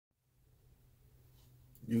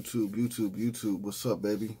YouTube, what's up,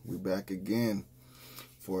 baby? We're back again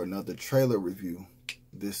for another trailer review.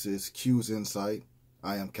 This is Q's Insight.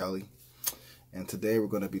 I am Kelly, and today we're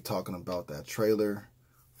going to be talking about that trailer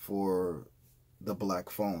for The Black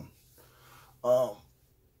Phone. The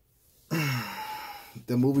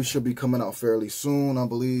movie should be coming out fairly soon, I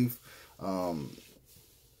believe. The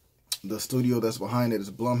studio that's behind it is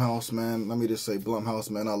Blumhouse, man. Let me just say, Blumhouse,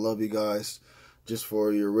 man, I love you guys. Just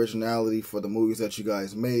for your originality, for the movies that you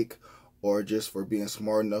guys make, or just for being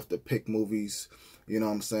smart enough to pick movies, you know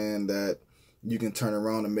what I'm saying, that you can turn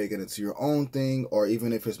around and make it into your own thing, or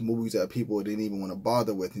even if it's movies that people didn't even want to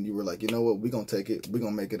bother with, and you were like, you know what, we're going to take it, we're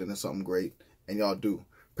going to make it into something great, and y'all do,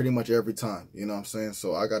 pretty much every time, you know what I'm saying.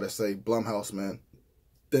 So I got to say, Blumhouse, man,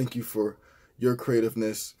 thank you for your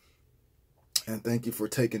creativeness, and thank you for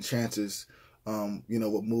taking chances, you know,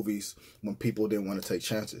 with movies when people didn't want to take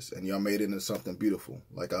chances, and y'all made it into something beautiful.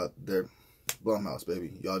 Like they're Blumhouse,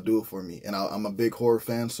 baby. Y'all do it for me, and I'm a big horror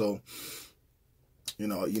fan, so you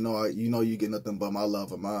know you get nothing but my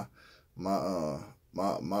love and my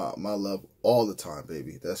love all the time,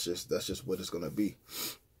 baby. That's just what it's gonna be.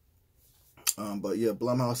 But yeah,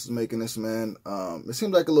 Blumhouse is making this, man. It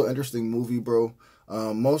seems like a little interesting movie, bro.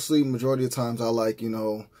 Majority of the times I like, you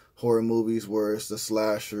know, horror movies where it's the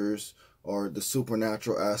slashers or the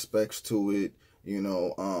supernatural aspects to it, you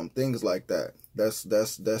know, things like that.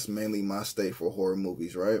 That's mainly my stay for horror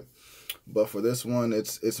movies, right? But for this one,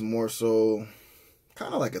 it's more so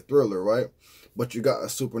kind of like a thriller, right? But you got a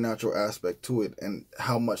supernatural aspect to it, and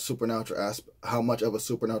how much of a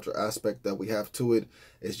supernatural aspect that we have to it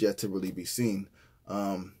is yet to really be seen.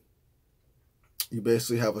 You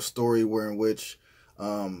basically have a story in which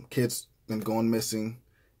kids been going missing,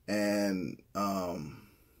 and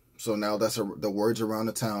so now that's the words around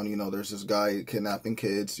the town. You know, there's this guy kidnapping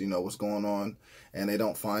kids. You know what's going on, and they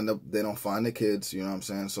don't find the kids. You know what I'm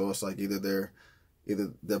saying? So it's like either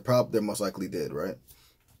they're most likely dead, right?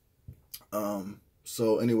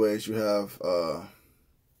 So anyways, you have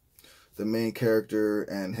the main character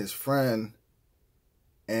and his friend,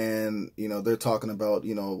 and you know they're talking about,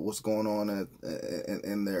 you know, what's going on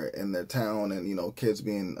in their town, and you know, kids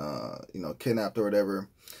being you know, kidnapped or whatever.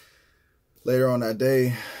 Later on that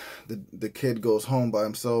day, the kid goes home by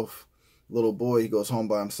himself. Little boy, he goes home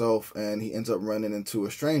by himself, and he ends up running into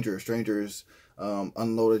a stranger. Stranger's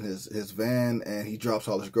unloading his van, and he drops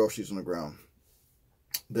all his groceries on the ground.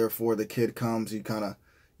 Therefore, the kid comes. He kind of,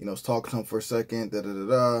 you know, is talking to him for a second,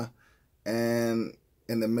 and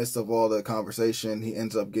in the midst of all the conversation, he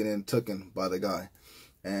ends up getting taken by the guy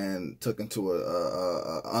and taken to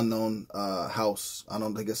a unknown house. I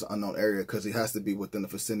don't think it's an unknown area because he has to be within the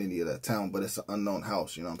vicinity of that town, but it's an unknown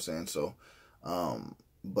house, you know what I'm saying? So,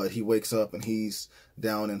 but he wakes up and he's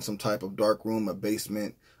down in some type of dark room, a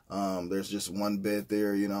basement. There's just one bed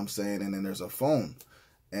there, you know what I'm saying? And then there's a phone.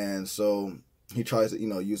 And so he tries to, you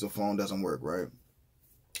know, use a phone, doesn't work, right?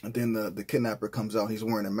 And then the kidnapper comes out. He's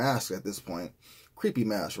wearing a mask at this point. Creepy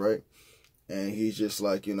mask, right? And he's just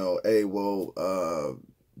like, you know, hey, well,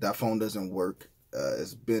 that phone doesn't work.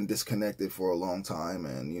 It's been disconnected for a long time,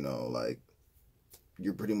 and you know, like,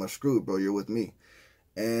 you're pretty much screwed, bro. You're with me.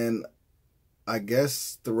 And I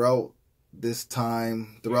guess throughout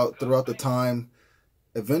the time,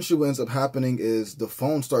 eventually what ends up happening is the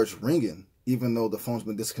phone starts ringing, even though the phone's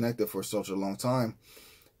been disconnected for such a long time.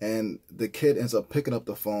 And the kid ends up picking up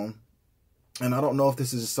the phone. And I don't know if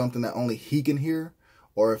this is something that only he can hear,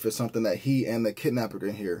 or if it's something that he and the kidnapper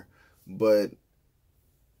can hear. But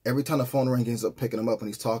every time the phone rings, he ends up picking them up, and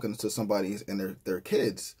he's talking to somebody, and they're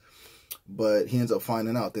kids. But he ends up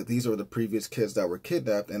finding out that these are the previous kids that were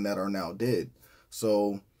kidnapped and that are now dead.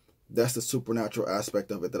 So that's the supernatural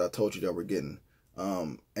aspect of it that I told you that we're getting.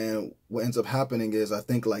 And what ends up happening is, I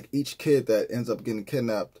think, like, each kid that ends up getting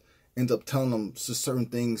kidnapped ends up telling them certain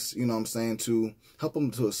things, you know what I'm saying, to help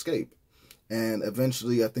them to escape. And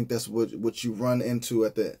eventually, I think that's what you run into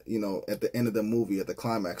at the, you know, at the end of the movie, at the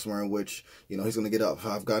climax, where in which, you know, he's going to get up.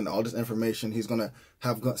 I've gotten all this information. He's going to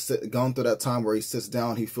have gone through that time where he sits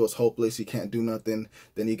down. He feels hopeless. He can't do nothing.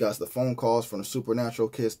 Then he got the phone calls from the supernatural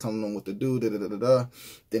kids telling him what to do.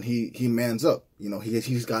 Then he mans up. You know,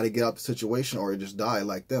 he's got to get out the situation or just die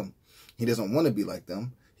like them. He doesn't want to be like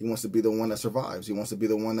them. He wants to be the one that survives. He wants to be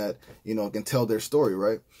the one that, you know, can tell their story,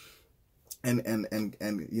 right? And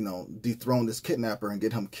you know, dethrone this kidnapper and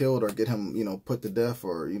get him killed, or get him, you know, put to death,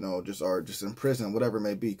 or, you know, just in prison, whatever it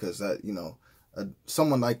may be, because that, you know,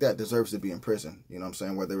 someone like that deserves to be in prison, you know what I'm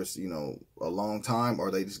saying, whether it's, you know, a long time or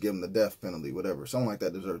they just give him the death penalty, whatever. Someone like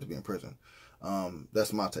that deserves to be in prison.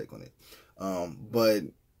 That's my take on it. But,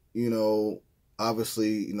 you know, obviously,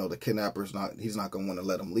 you know, the kidnapper's he's not going to want to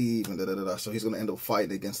let him leave, and so he's going to end up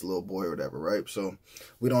fighting against the little boy or whatever, right? So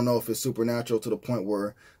we don't know if it's supernatural to the point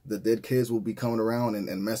where the dead kids will be coming around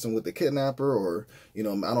and messing with the kidnapper, or, you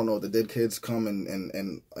know, I don't know, the dead kids come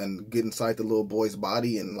and get inside the little boy's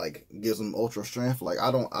body and like gives him ultra strength. Like, I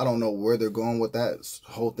don't know where they're going with that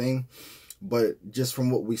whole thing, but just from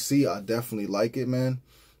what we see, I definitely like it, man.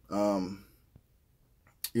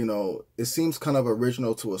 You know, it seems kind of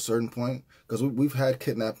original to a certain point, because we've had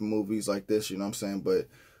kidnapping movies like this, you know what I'm saying, but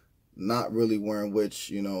not really where in which,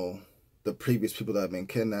 you know, the previous people that have been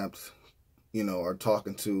kidnapped, you know, are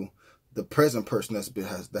talking to the present person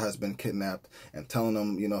that has been kidnapped and telling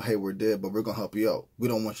them, you know, hey, we're dead, but we're gonna help you out. We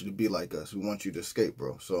don't want you to be like us. We want you to escape,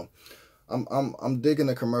 bro. So I'm digging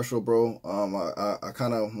the commercial, bro. I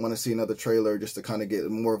kind of want to see another trailer just to kind of get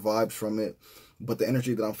more vibes from it. But the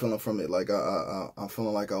energy that I'm feeling from it, like I'm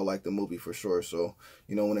feeling like I'll like the movie for sure. So,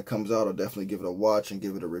 you know, when it comes out, I'll definitely give it a watch and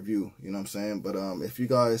give it a review. You know what I'm saying? But if you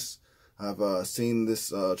guys have seen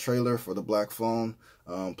this trailer for The Black Phone,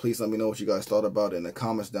 please let me know what you guys thought about it in the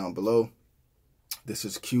comments down below. This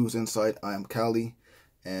is Q's Insight. I am Cali.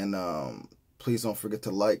 And please don't forget to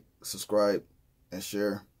like, subscribe, and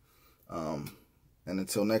share. And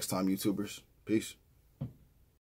until next time, YouTubers, peace.